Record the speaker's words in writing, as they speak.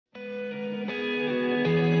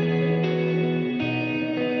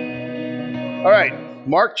All right,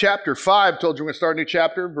 Mark chapter 5, told you we're going to start a new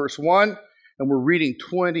chapter, verse 1, and we're reading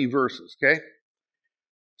 20 verses, okay?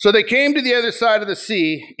 So they came to the other side of the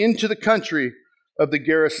sea, into the country of the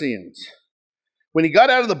Gerasenes. When he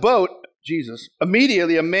got out of the boat, Jesus,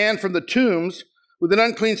 immediately a man from the tombs with an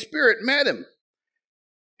unclean spirit met him.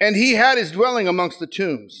 And he had his dwelling amongst the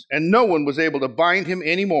tombs, and no one was able to bind him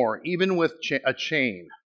anymore, even with a chain,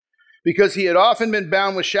 because he had often been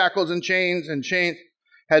bound with shackles and chains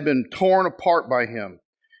had been torn apart by him,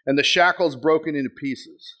 and the shackles broken into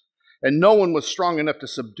pieces, and no one was strong enough to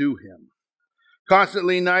subdue him.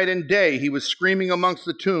 Constantly, night and day, he was screaming amongst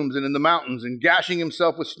the tombs and in the mountains and gashing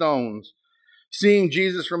himself with stones. Seeing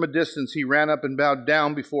Jesus from a distance, he ran up and bowed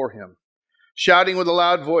down before him. Shouting with a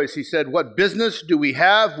loud voice, he said, "What business do we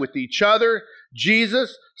have with each other?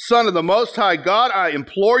 Jesus, Son of the Most High God, I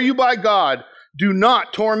implore you by God, do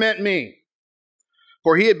not torment me."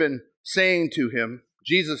 For he had been saying to him,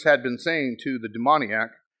 Jesus had been saying to the demoniac,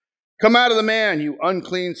 "Come out of the man, you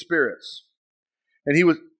unclean spirits." And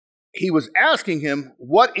he was asking him,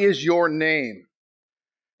 "What is your name?"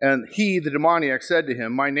 And he, the demoniac, said to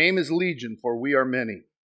him, "My name is Legion, for we are many."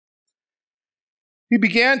 He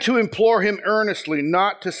began to implore him earnestly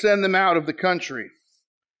not to send them out of the country.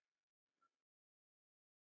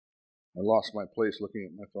 I lost my place looking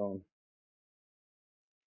at my phone.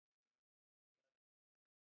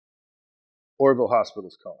 Orville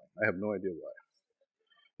Hospital's calling. I have no idea why.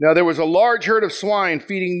 Now there was a large herd of swine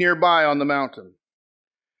feeding nearby on the mountain.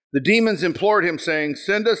 The demons implored him, saying,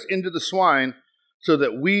 "Send us into the swine so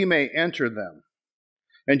that we may enter them."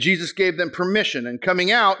 And Jesus gave them permission, and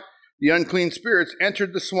coming out, the unclean spirits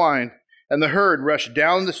entered the swine, and the herd rushed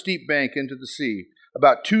down the steep bank into the sea,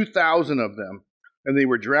 about 2,000 of them, and they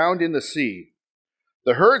were drowned in the sea.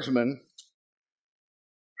 The herdsman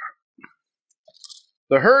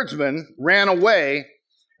ran away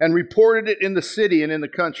and reported it in the city and in the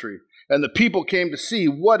country, and the people came to see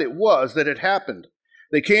what it was that had happened.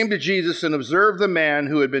 They came to Jesus and observed the man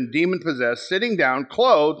who had been demon-possessed, sitting down,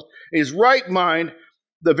 clothed in his right mind,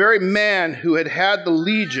 the very man who had had the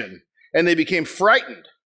legion, and they became frightened.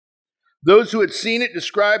 Those who had seen it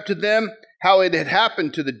described to them how it had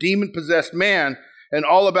happened to the demon-possessed man and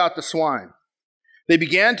all about the swine. They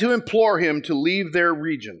began to implore him to leave their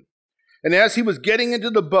region. And as he was getting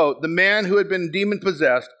into the boat, the man who had been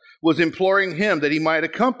demon-possessed was imploring him that he might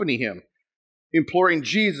accompany him, imploring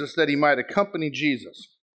Jesus that he might accompany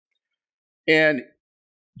Jesus. And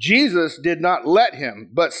Jesus did not let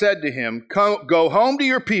him, but said to him, "Go home to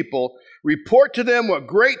your people, report to them what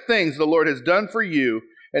great things the Lord has done for you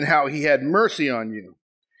and how he had mercy on you."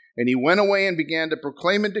 And he went away and began to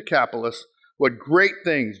proclaim in Decapolis what great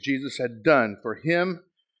things Jesus had done for him,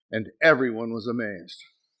 and everyone was amazed.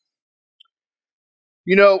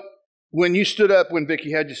 You know, when you stood up, when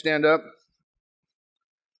Vicki had you stand up,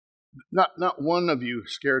 not one of you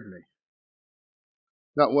scared me.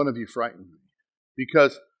 Not one of you frightened me.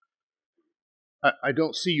 Because I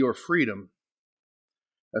don't see your freedom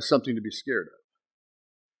as something to be scared of.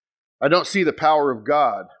 I don't see the power of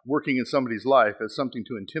God working in somebody's life as something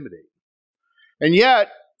to intimidate. And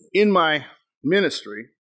yet, in my ministry,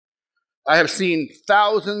 I have seen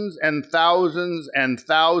thousands and thousands and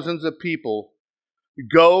thousands of people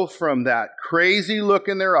go from that crazy look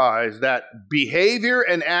in their eyes, that behavior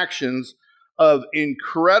and actions of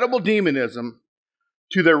incredible demonism,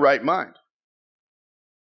 to their right mind.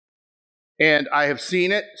 And I have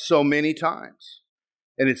seen it so many times.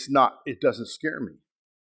 And it doesn't scare me.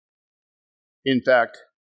 In fact,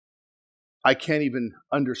 I can't even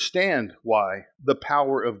understand why the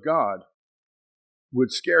power of God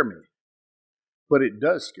would scare me. But it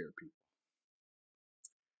does scare people.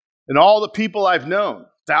 And all the people I've known,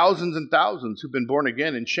 thousands and thousands who've been born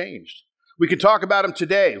again and changed. We can talk about them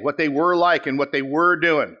today, what they were like and what they were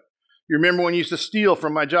doing. You remember when you used to steal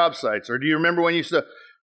from my job sites? Or do you remember when you used to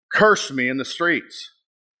curse me in the streets?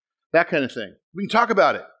 That kind of thing. We can talk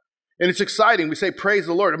about it. And it's exciting. We say, praise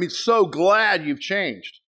the Lord. I mean, so glad you've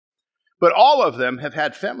changed. But all of them have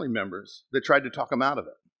had family members that tried to talk them out of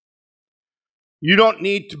it. You don't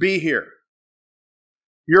need to be here.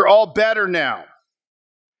 You're all better now.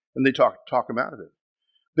 And they talk them out of it.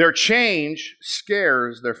 Their change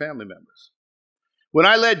scares their family members. When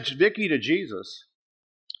I led Vicki to Jesus,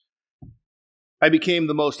 I became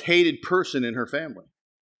the most hated person in her family.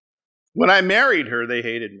 When I married her, they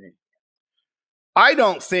hated me. I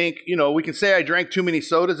don't think, we can say I drank too many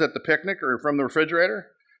sodas at the picnic or from the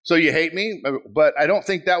refrigerator, so you hate me, but I don't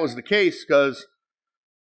think that was the case because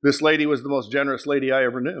this lady was the most generous lady I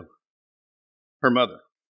ever knew, her mother.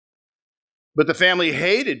 But the family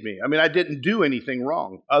hated me. I mean, I didn't do anything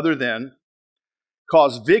wrong other than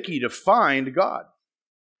caused Vicky to find God,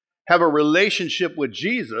 have a relationship with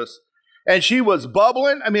Jesus, and she was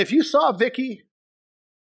bubbling. I mean, if you saw Vicky,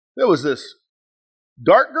 there was this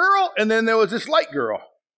dark girl, and then there was this light girl.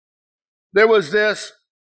 There was this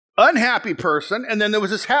unhappy person, and then there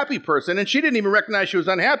was this happy person, and she didn't even recognize she was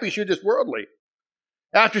unhappy. She was just worldly.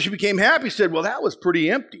 After she became happy, she said, well, that was pretty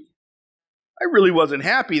empty. I really wasn't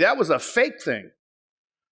happy. That was a fake thing.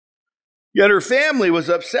 Yet her family was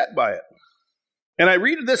upset by it. And I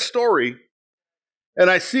read this story, and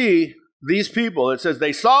I see these people. It says,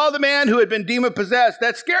 they saw the man who had been demon-possessed.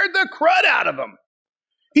 That scared the crud out of him.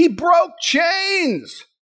 He broke chains.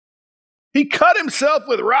 He cut himself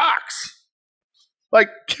with rocks. Like,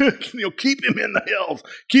 keep him in the hills.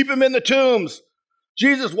 Keep him in the tombs.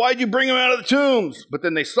 Jesus, why'd you bring him out of the tombs? But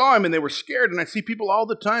then they saw him and they were scared. And I see people all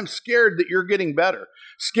the time scared that you're getting better.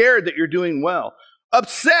 Scared that you're doing well.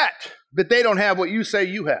 Upset that they don't have what you say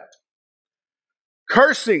you have.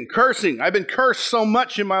 Cursing. I've been cursed so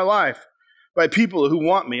much in my life by people who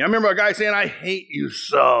want me. I remember a guy saying, I hate you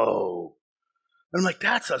so. And I'm like,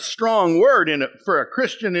 that's a strong word for a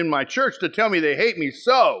Christian in my church to tell me they hate me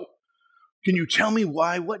so. Can you tell me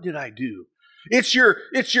why? What did I do? It's your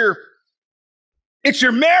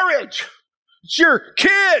marriage. It's your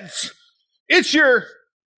kids. It's your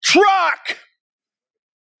truck.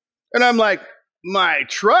 And I'm like, my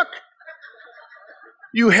truck?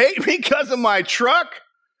 You hate me because of my truck?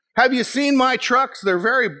 Have you seen my trucks? They're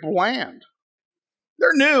very bland.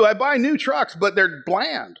 They're new. I buy new trucks, but they're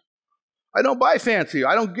bland. I don't buy fancy.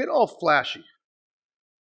 I don't get all flashy.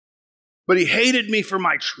 But he hated me for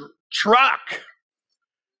my truck.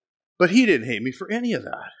 But he didn't hate me for any of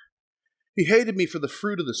that. He hated me for the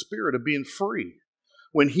fruit of the Spirit of being free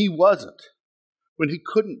when he wasn't, when he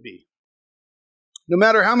couldn't be. No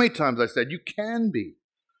matter how many times I said, you can be.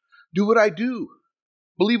 Do what I do.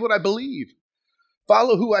 Believe what I believe.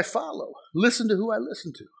 Follow who I follow. Listen to who I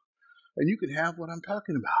listen to. And you can have what I'm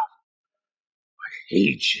talking about. I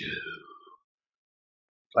hate you.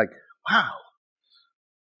 Like, wow.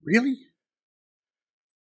 Really?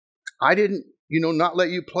 I didn't, not let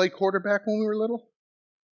you play quarterback when we were little?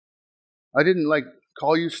 I didn't,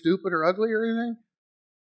 call you stupid or ugly or anything?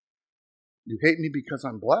 You hate me because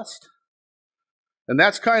I'm blessed? And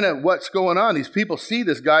that's kind of what's going on. These people see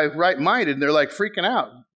this guy right-minded, and they're freaking out.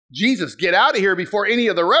 Jesus, get out of here before any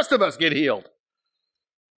of the rest of us get healed.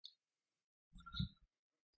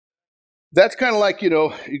 That's kind of like, you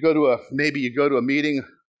go to a meeting,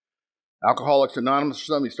 Alcoholics Anonymous or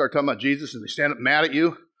something, you start talking about Jesus, and they stand up mad at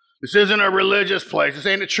you. This isn't a religious place. This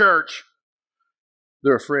ain't a church.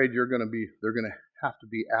 They're afraid they're going to have to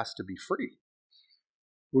be asked to be free.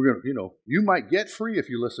 We're going to, you might get free if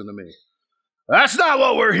you listen to me. That's not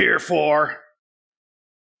what we're here for.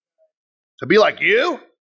 To be like you?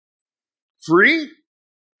 Free?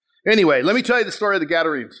 Anyway, let me tell you the story of the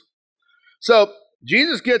Gadarenes. So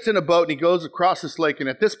Jesus gets in a boat and he goes across this lake. And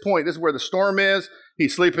at this point, this is where the storm is.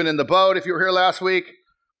 He's sleeping in the boat. If you were here last week,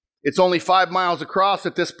 it's only 5 miles across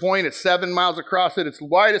at this point. It's 7 miles across at its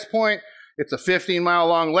widest point. It's a 15-mile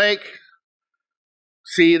long lake.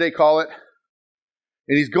 Sea, they call it.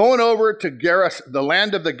 And he's going over to the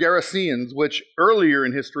land of the Gerasenes, which earlier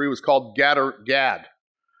in history was called Gad,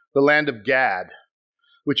 the land of Gad,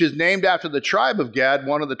 which is named after the tribe of Gad,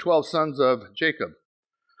 one of the 12 sons of Jacob.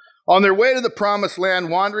 On their way to the promised land,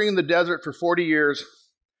 wandering in the desert for 40 years,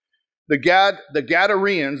 the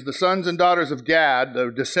Gadareans, the sons and daughters of Gad,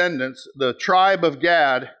 the descendants, the tribe of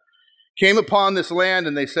Gad, came upon this land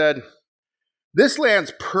and they said, this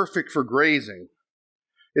land's perfect for grazing.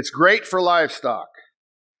 It's great for livestock.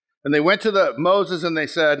 And they went to Moses and they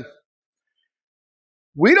said,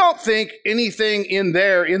 we don't think anything in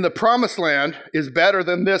the promised land is better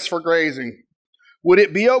than this for grazing. Would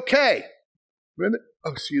it be okay?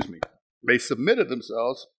 They submitted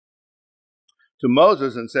themselves to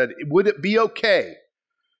Moses and said, would it be okay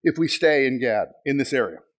if we stay in Gad, in this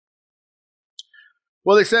area?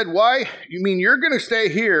 Well, they said, why? You mean you're going to stay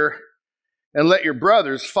here and let your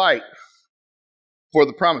brothers fight for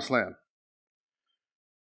the promised land?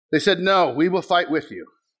 They said, no, we will fight with you.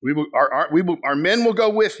 Our men will go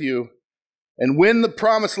with you and win the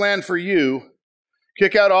promised land for you,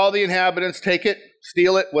 kick out all the inhabitants, take it,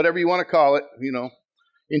 steal it, whatever you want to call it.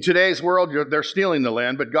 In today's world, they're stealing the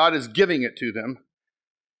land, but God is giving it to them.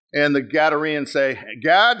 And the Gadareans say,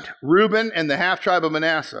 Gad, Reuben, and the half-tribe of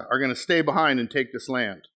Manasseh are going to stay behind and take this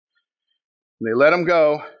land. And they let them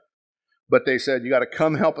go, but they said, you got to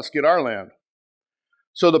come help us get our land.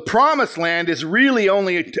 So the promised land is really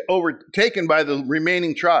only overtaken by the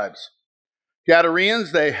remaining tribes.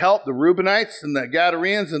 Gadareans, they help the Reubenites and the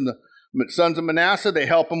Gadareans and the sons of Manasseh, they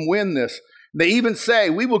help them win this. They even say,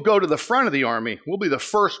 we will go to the front of the army. We'll be the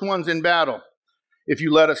first ones in battle if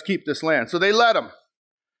you let us keep this land. So they let them.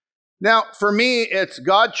 Now, for me, it's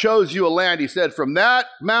God chose you a land. He said, from that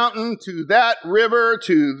mountain to that river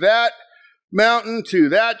to that mountain to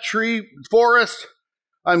that tree forest,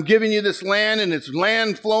 I'm giving you this land, and it's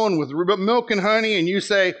land flowing with milk and honey. And you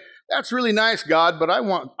say, that's really nice, God, but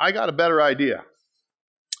I got a better idea.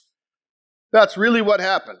 That's really what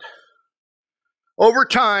happened. Over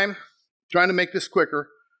time, trying to make this quicker,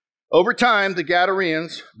 over time, the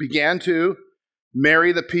Gadareans began to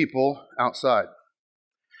marry the people outside.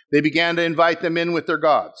 They began to invite them in with their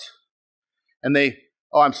gods. And the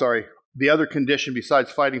other condition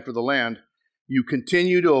besides fighting for the land, you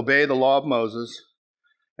continue to obey the law of Moses,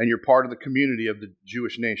 and you're part of the community of the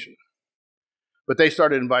Jewish nation. But they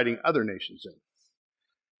started inviting other nations in,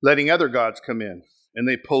 letting other gods come in, and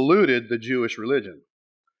they polluted the Jewish religion.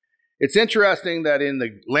 It's interesting that in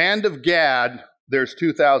the land of Gad, there's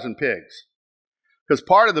 2,000 pigs. Because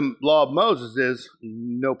part of the law of Moses is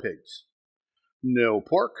no pigs, no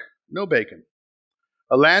pork, no bacon.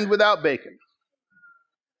 A land without bacon.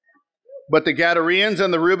 But the Gadareans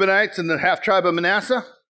and the Reubenites and the half-tribe of Manasseh,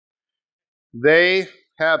 they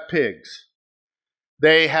have pigs.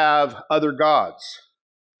 They have other gods.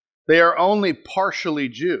 They are only partially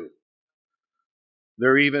Jew.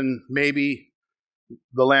 They're even maybe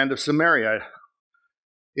the land of Samaria.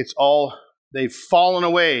 They've fallen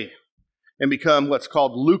away and become what's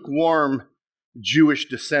called lukewarm Jewish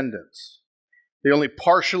descendants. They only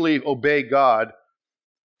partially obey God,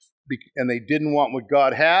 and they didn't want what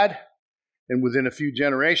God had, and within a few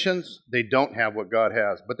generations, they don't have what God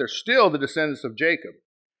has. But they're still the descendants of Jacob.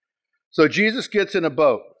 So Jesus gets in a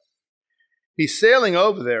boat. He's sailing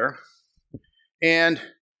over there, and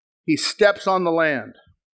he steps on the land.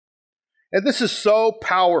 And this is so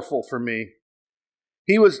powerful for me.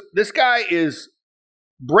 This guy is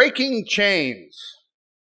breaking chains.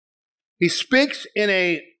 He speaks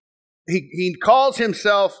he calls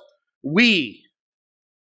himself we.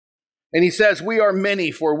 And he says, we are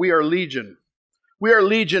many, for we are legion. We are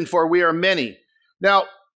legion, for we are many. Now,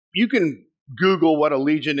 you can Google what a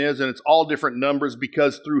legion is, and it's all different numbers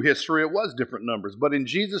because through history it was different numbers. But in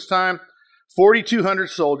Jesus' time, 4,200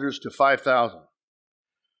 soldiers to 5,000.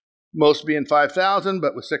 Most being 5,000,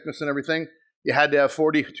 but with sickness and everything, you had to have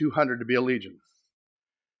 4,200 to be a legion.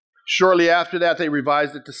 Shortly after that, they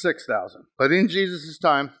revised it to 6,000. But in Jesus'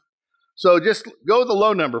 time, so just go with the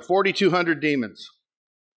low number, 4,200 demons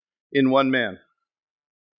in one man.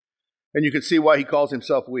 And you can see why he calls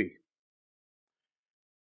himself we.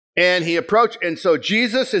 And so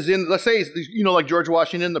Jesus is in, let's say, like George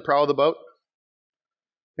Washington, the prow of the boat.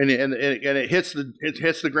 And it hits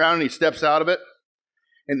the ground, and he steps out of it.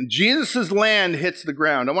 And Jesus' land hits the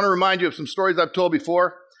ground. I want to remind you of some stories I've told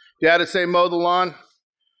before. Dad would say, mow the lawn.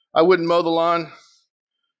 I wouldn't mow the lawn.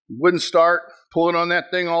 Wouldn't start. Pulling on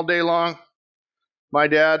that thing all day long. My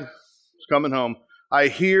dad was coming home. I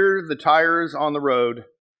hear the tires on the road,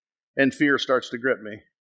 and fear starts to grip me.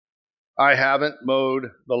 I haven't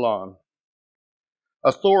mowed the lawn.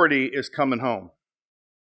 Authority is coming home.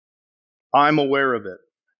 I'm aware of it.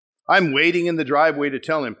 I'm waiting in the driveway to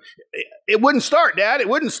tell him. It wouldn't start, Dad. It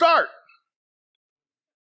wouldn't start.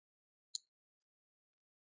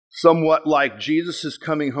 Somewhat like Jesus is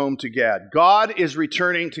coming home to Gad. God is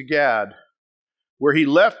returning to Gad, where he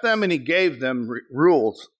left them and he gave them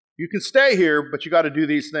rules. You can stay here, but you got to do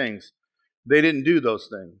these things. They didn't do those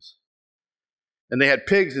things. And they had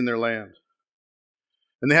pigs in their land.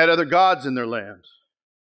 And they had other gods in their land.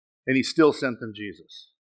 And he still sent them Jesus.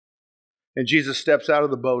 And Jesus steps out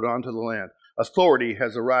of the boat onto the land. Authority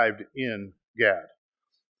has arrived in Gad.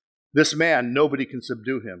 This man, nobody can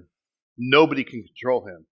subdue him. Nobody can control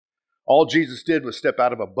him. All Jesus did was step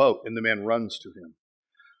out of a boat, and the man runs to him.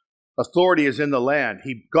 Authority is in the land.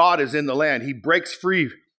 God is in the land. He breaks free.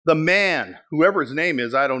 The man, whoever his name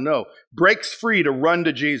is, I don't know, breaks free to run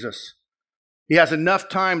to Jesus. He has enough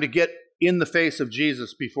time to get in the face of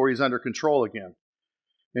Jesus before he's under control again.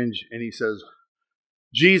 And he says,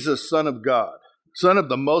 Jesus, Son of God, Son of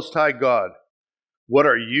the Most High God, what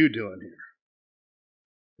are you doing here?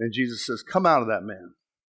 And Jesus says, come out of that man.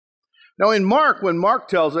 Now in Mark, when Mark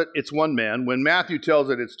tells it, it's one man. When Matthew tells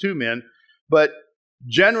it, it's two men. But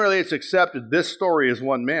generally it's accepted this story is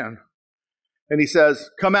one man. And he says,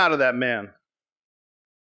 come out of that man.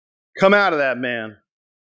 Come out of that man.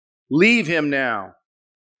 Leave him now.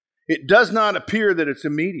 It does not appear that it's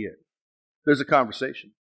immediate. There's a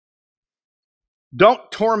conversation.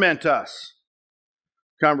 Don't torment us.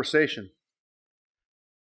 Conversation.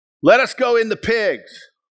 Let us go in the pigs.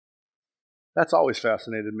 That's always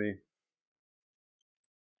fascinated me.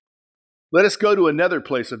 Let us go to another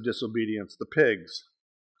place of disobedience, the pigs.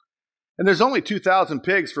 And there's only 2,000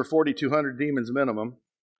 pigs for 4,200 demons minimum,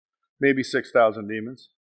 maybe 6,000 demons.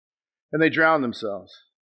 And they drown themselves.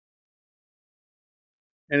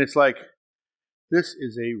 And it's like, this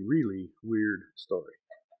is a really weird story.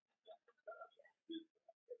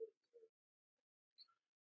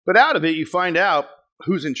 But out of it, you find out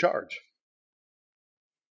who's in charge.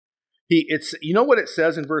 You know what it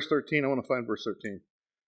says in verse 13? I want to find verse 13.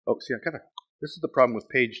 Oh, see, this is the problem with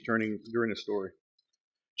page turning during a story.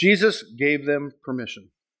 Jesus gave them permission.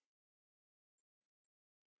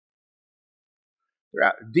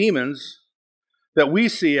 Demons that we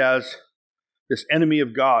see as this enemy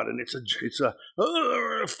of God, and it's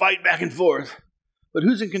a fight back and forth. But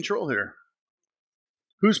who's in control here?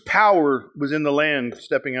 Whose power was in the land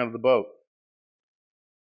stepping out of the boat?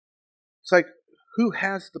 It's like, who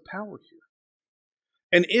has the power here?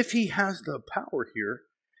 And if he has the power here,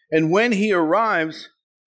 and when he arrives,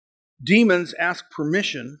 demons ask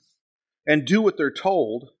permission and do what they're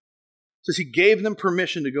told. It says he gave them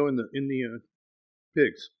permission to go in the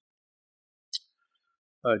pigs.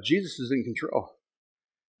 Jesus is in control.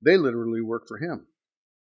 They literally work for him.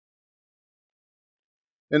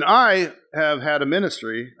 And I have had a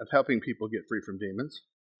ministry of helping people get free from demons.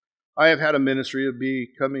 I have had a ministry of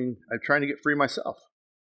trying to get free myself.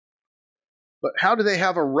 But how do they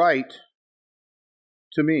have a right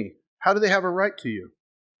to me? How do they have a right to you?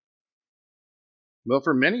 Well,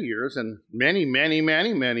 for many years, and many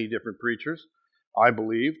different preachers, I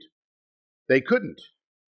believed they couldn't.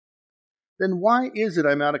 Then why is it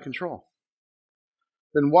I'm out of control?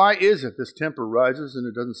 Then why is it this temper rises and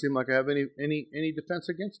it doesn't seem like I have any defense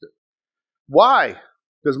against it? Why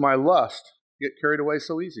does my lust get carried away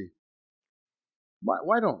so easy? Why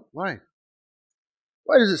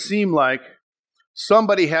does it seem like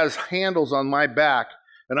somebody has handles on my back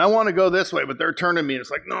and I want to go this way, but they're turning me?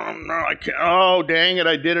 It's like, no, I can't. Oh, dang it,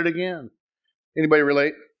 I did it again. Anybody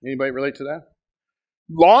relate? Anybody relate to that?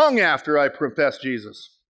 Long after I professed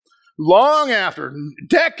Jesus, long after,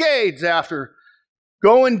 decades after,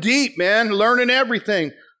 going deep, man, learning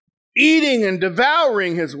everything, eating and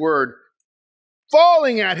devouring his word,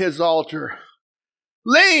 falling at his altar,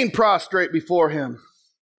 laying prostrate before him,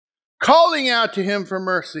 calling out to him for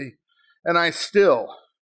mercy, and I still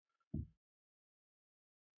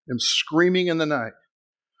am screaming in the night,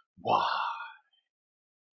 why?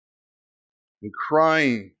 And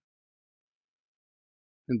crying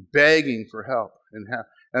and begging for help,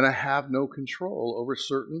 and I have no control over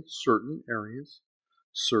certain areas,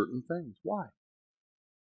 certain things. Why?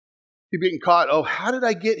 Keep getting caught. Oh, how did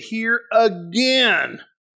I get here again?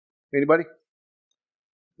 Anybody?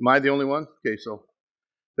 Am I the only one? Okay,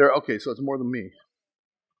 so it's more than me.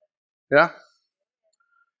 Yeah?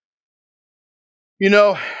 You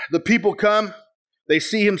know, the people come, they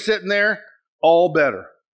see him sitting there, all better.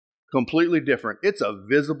 Completely different. It's a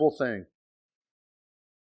visible thing.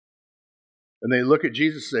 And they look at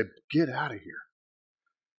Jesus and say, get out of here.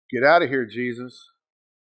 Get out of here, Jesus.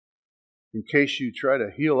 In case you try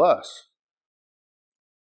to heal us.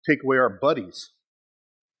 Take away our buddies.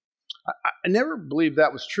 I never believed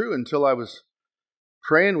that was true until I was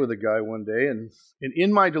praying with a guy one day. And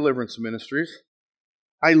in my deliverance ministries,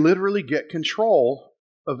 I literally get control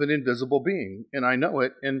of an invisible being. And I know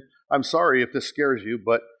it. And I'm sorry if this scares you,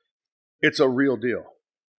 but it's a real deal.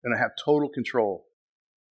 And I have total control.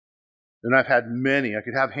 And I've had many. I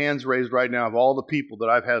could have hands raised right now of all the people that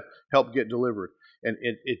I've had helped get delivered. And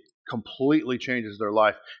it completely changes their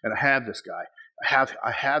life. And I have this guy.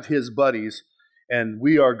 I have his buddies. And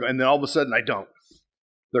then all of a sudden I don't.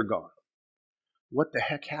 They're gone. What the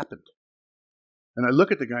heck happened? And I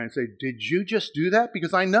look at the guy and say, did you just do that?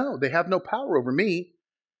 Because I know they have no power over me.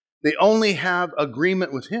 They only have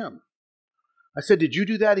agreement with him. I said, did you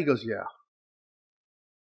do that? He goes, yeah.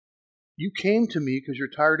 You came to me because you're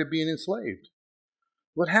tired of being enslaved.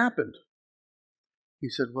 What happened? He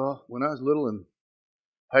said, well, when I was little and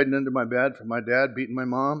hiding under my bed from my dad beating my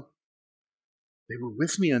mom, they were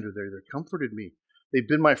with me under there. They comforted me. They've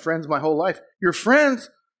been my friends my whole life. Your friends?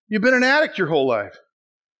 You've been an addict your whole life.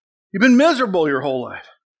 You've been miserable your whole life.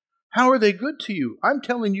 How are they good to you? I'm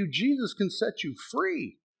telling you, Jesus can set you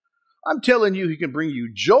free. I'm telling you, he can bring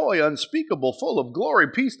you joy unspeakable, full of glory,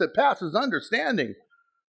 peace that passes understanding.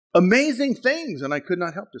 Amazing things, and I could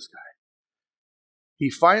not help this guy. He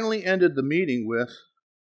finally ended the meeting with,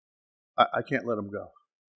 I can't let him go.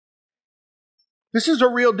 This is a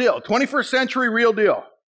real deal, 21st century real deal.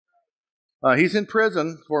 He's in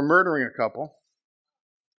prison for murdering a couple.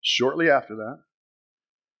 Shortly after that,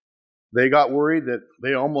 they got worried that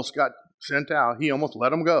they almost got sent out. He almost let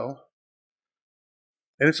them go.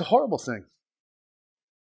 And it's a horrible thing.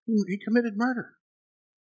 He committed murder.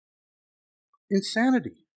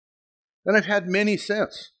 Insanity. And I've had many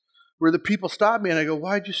since where the people stop me and I go,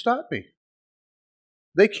 why'd you stop me?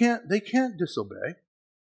 They can't disobey.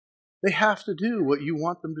 They have to do what you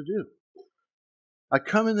want them to do. I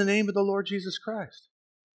come in the name of the Lord Jesus Christ.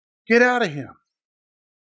 Get out of him.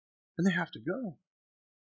 And they have to go.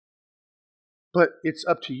 But it's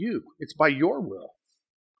up to you. It's by your will.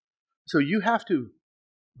 So you have to,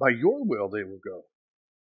 by your will, they will go.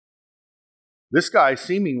 This guy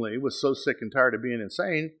seemingly was so sick and tired of being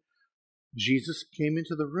insane, Jesus came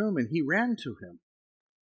into the room and he ran to him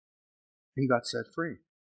and got set free.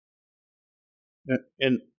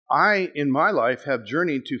 And I, in my life, have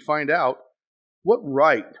journeyed to find out what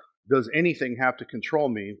right does anything have to control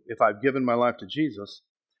me if I've given my life to Jesus.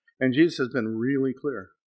 And Jesus has been really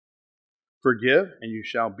clear. Forgive, and you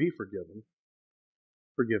shall be forgiven.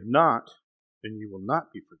 Forgive not, and you will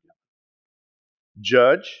not be forgiven.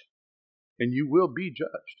 Judge, and you will be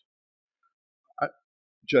judged.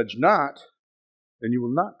 Judge not, and you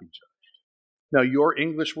will not be judged. Now, your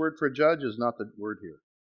English word for judge is not the word here.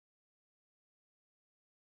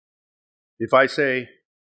 If I say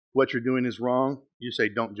what you're doing is wrong, you say,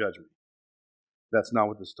 don't judge me. That's not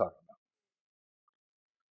what this is talking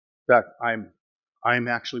about. In fact, I'm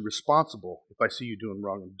actually responsible if I see you doing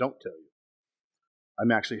wrong and don't tell you.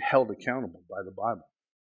 I'm actually held accountable by the Bible.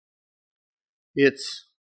 It's,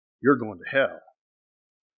 you're going to hell.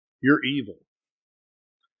 You're evil.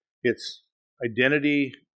 It's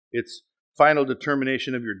identity. It's final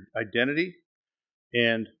determination of your identity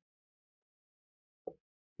and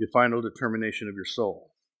the final determination of your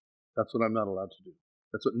soul. That's what I'm not allowed to do.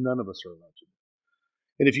 That's what none of us are allowed to do.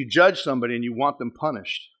 And if you judge somebody and you want them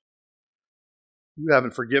punished, you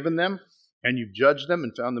haven't forgiven them, and you've judged them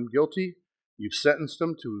and found them guilty, you've sentenced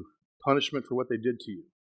them to punishment for what they did to you.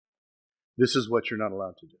 This is what you're not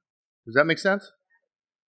allowed to do. Does that make sense?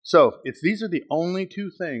 So, these are the only two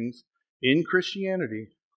things in Christianity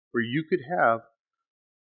where you could have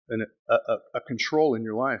a control in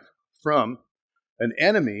your life from an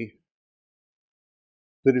enemy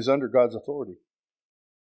that is under God's authority.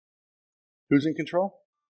 Who's in control?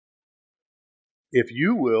 If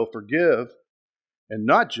you will forgive and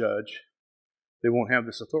not judge, they won't have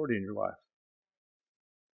this authority in your life.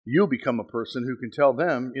 You'll become a person who can tell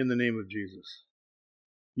them in the name of Jesus.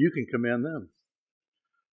 You can command them.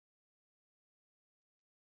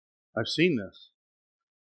 I've seen this.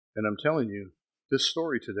 And I'm telling you, this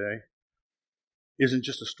story today isn't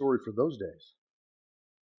just a story for those days.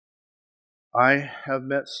 I have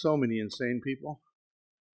met so many insane people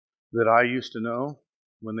that I used to know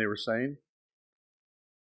when they were sane,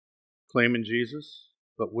 claiming Jesus,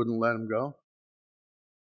 but wouldn't let him go.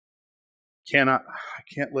 I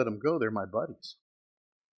can't let them go. They're my buddies.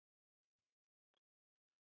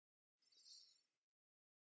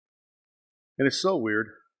 And it's so weird.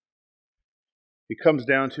 It comes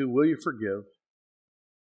down to, will you forgive?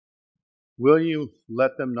 Will you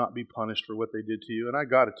let them not be punished for what they did to you? And I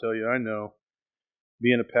got to tell you, I know,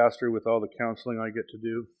 being a pastor with all the counseling I get to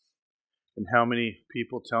do, and how many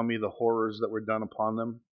people tell me the horrors that were done upon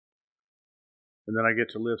them. And then I get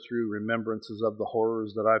to live through remembrances of the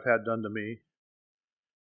horrors that I've had done to me.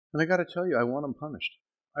 And I got to tell you, I want them punished.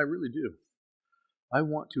 I really do. I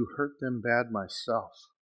want to hurt them bad myself.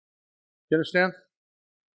 You understand?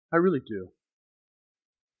 I really do.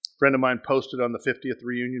 A friend of mine posted on the 50th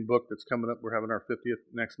reunion book that's coming up. We're having our 50th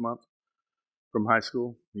next month from high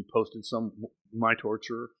school. He posted my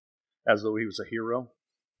torture as though he was a hero.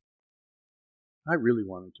 I really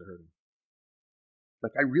wanted to hurt him.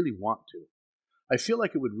 Like, I really want to. I feel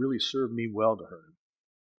like it would really serve me well to hurt him.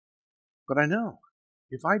 But I know,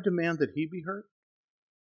 if I demand that he be hurt,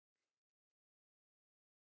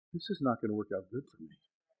 this is not going to work out good for me.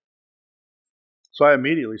 So I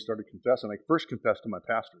immediately started confessing. I first confessed to my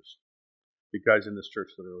pastors, the guys in this church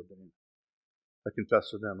that are ordained. I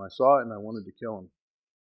confessed to them. I saw it and I wanted to kill him.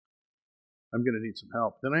 I'm going to need some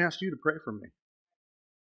help. Then I asked you to pray for me.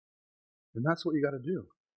 And that's what you got to do.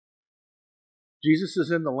 Jesus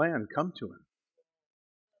is in the land. Come to him.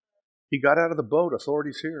 He got out of the boat.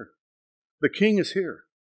 Authority's here. The King is here.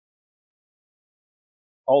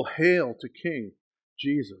 All hail to King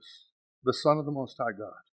Jesus, the Son of the Most High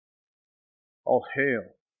God. All hail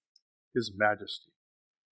His Majesty.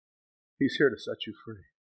 He's here to set you free.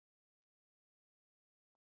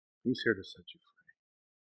 He's here to set you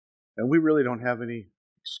free. And we really don't have any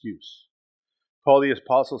excuse. Paul the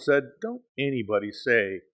Apostle said, don't anybody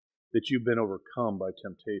say that you've been overcome by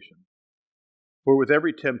temptation. For with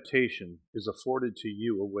every temptation is afforded to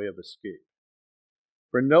you a way of escape,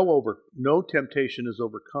 For no temptation has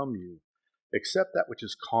overcome you, except that which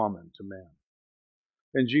is common to man.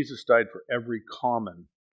 And Jesus died for every common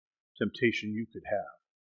temptation you could have.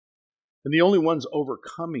 And the only ones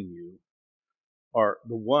overcoming you are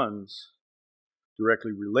the ones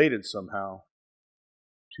directly related somehow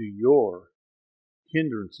to your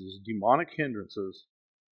hindrances, demonic hindrances,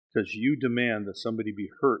 because you demand that somebody be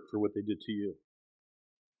hurt for what they did to you.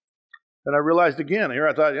 And I realized again, here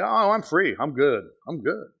I thought, oh, I'm free. I'm good. I'm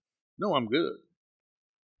good. No, I'm good.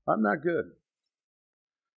 I'm not good.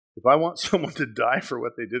 If I want someone to die for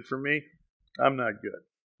what they did for me, I'm not good.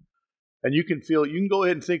 And you can go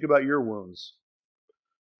ahead and think about your wounds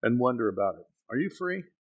and wonder about it. Are you free?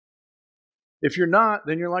 If you're not,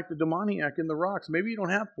 then you're like the demoniac in the rocks. Maybe you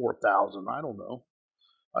don't have 4,000. I don't know.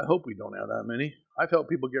 I hope we don't have that many. I've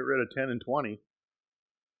helped people get rid of 10 and 20.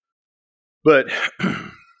 But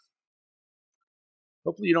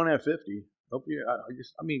hopefully you don't have 50. Hopefully,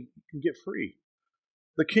 you can get free.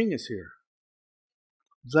 The King is here.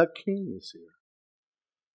 The King is here.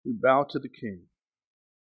 We bow to the King.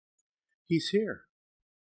 He's here.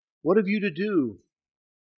 What have you to do,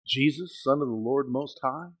 Jesus, Son of the Lord Most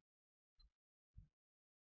High?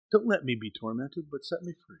 Don't let me be tormented, but set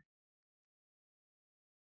me free.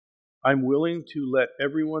 I'm willing to let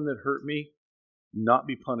everyone that hurt me not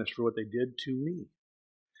be punished for what they did to me.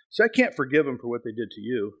 So I can't forgive them for what they did to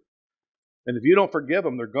you. And if you don't forgive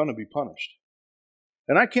them, they're going to be punished.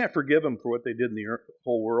 And I can't forgive them for what they did in the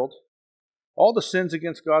whole world. All the sins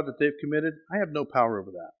against God that they've committed, I have no power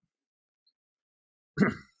over that.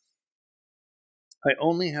 I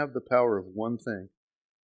only have the power of one thing.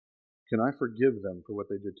 Can I forgive them for what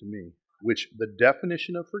they did to me? Which the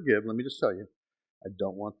definition of forgive, let me just tell you, I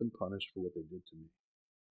don't want them punished for what they did to me.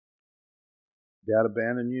 Dad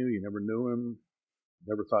abandoned you, you never knew him,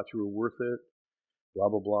 never thought you were worth it, blah,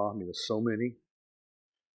 blah, blah. I mean, there's so many.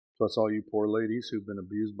 Plus all you poor ladies who've been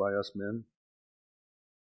abused by us men.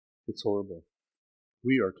 It's horrible.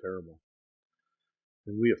 We are terrible.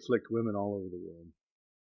 And we afflict women all over the world.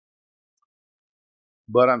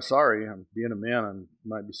 But I'm sorry, being a man, I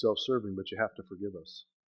might be self-serving, but you have to forgive us.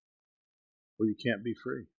 Or you can't be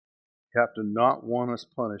free. You have to not want us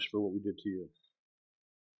punished for what we did to you.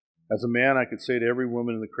 As a man, I could say to every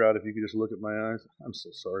woman in the crowd, if you could just look at my eyes, I'm so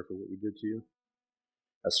sorry for what we did to you.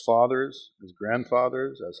 As fathers, as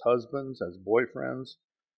grandfathers, as husbands, as boyfriends,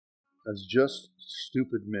 as just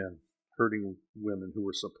stupid men hurting women who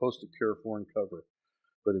were supposed to care for and cover,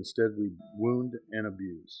 but instead we wound and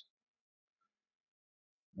abuse.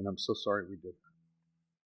 And I'm so sorry we did that.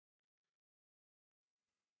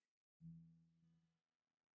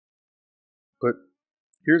 But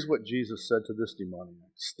here's what Jesus said to this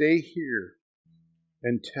demoniac. Stay here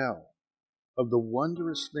and tell of the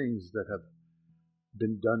wondrous things that have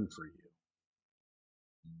been done for you.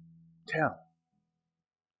 Tell.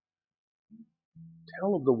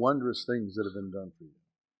 Tell of the wondrous things that have been done for you.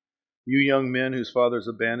 You young men whose fathers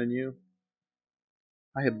abandoned you,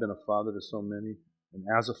 I have been a father to so many, and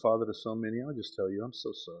as a father to so many, I'll just tell you, I'm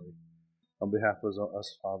so sorry. On behalf of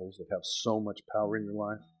us fathers that have so much power in your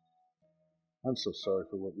life, I'm so sorry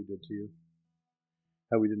for what we did to you.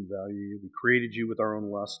 How we didn't value you. We created you with our own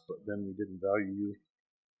lust, but then we didn't value you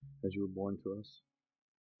as you were born to us.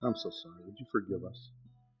 I'm so sorry. Would you forgive us?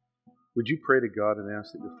 Would you pray to God and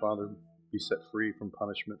ask that your father be set free from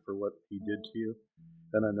punishment for what he did to you?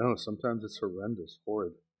 And I know sometimes it's horrendous,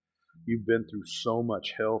 horrid. You've been through so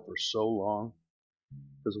much hell for so long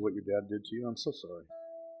because of what your dad did to you. I'm so sorry.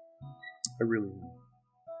 I really am.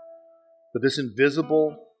 But this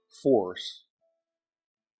invisible force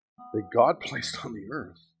that God placed on the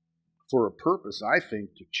earth for a purpose, I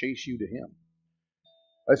think, to chase you to him.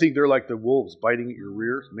 I think they're like the wolves biting at your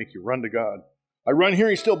rear to make you run to God. I run here,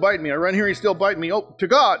 he's still biting me. I run here, he's still biting me. Oh, to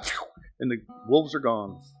God. And the wolves are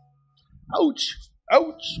gone. Ouch.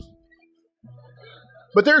 Ouch.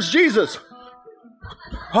 But there's Jesus.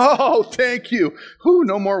 Oh, thank you. Whew,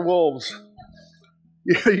 no more wolves.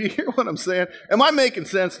 You hear what I'm saying? Am I making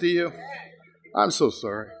sense to you? I'm so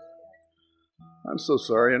sorry. I'm so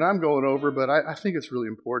sorry. And I'm going over, but I think it's really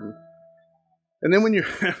important. And then when you're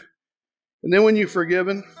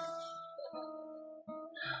forgiven,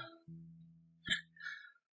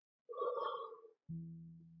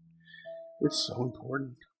 it's so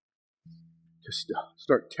important to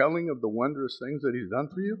start telling of the wondrous things that he's done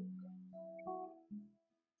for you.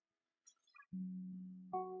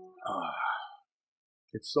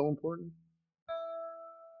 It's so important.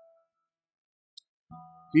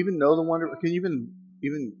 Do you even know the wonder? Can you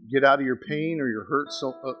even get out of your pain or your hurt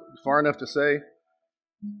so far enough to say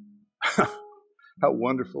how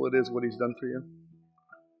wonderful it is what he's done for you?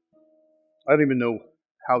 I don't even know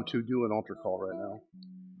how to do an altar call right now.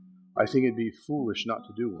 I think it'd be foolish not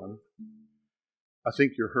to do one. I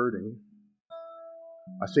think you're hurting.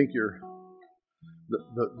 I think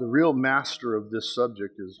the real master of this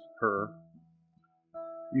subject is her.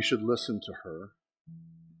 You should listen to her.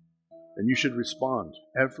 And you should respond.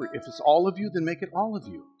 If it's all of you, then make it all of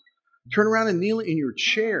you. Turn around and kneel in your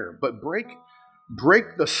chair, but break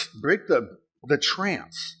the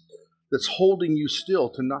trance that's holding you still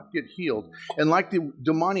to not get healed. And like the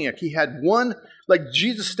demoniac, he had one, like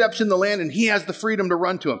Jesus steps in the land and he has the freedom to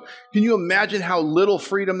run to him. Can you imagine how little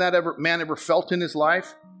freedom that man ever felt in his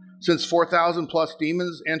life since 4,000 plus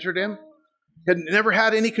demons entered him? He had never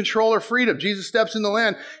had any control or freedom. Jesus steps in the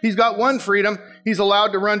land. He's got one freedom. He's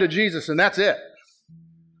allowed to run to Jesus, and that's it.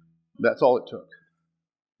 That's all it took.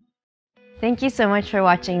 Thank you so much for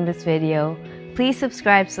watching this video. Please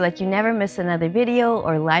subscribe so that you never miss another video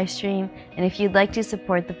or live stream. And if you'd like to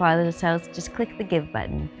support the Father's House, just click the Give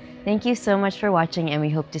button. Thank you so much for watching, and we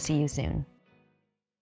hope to see you soon.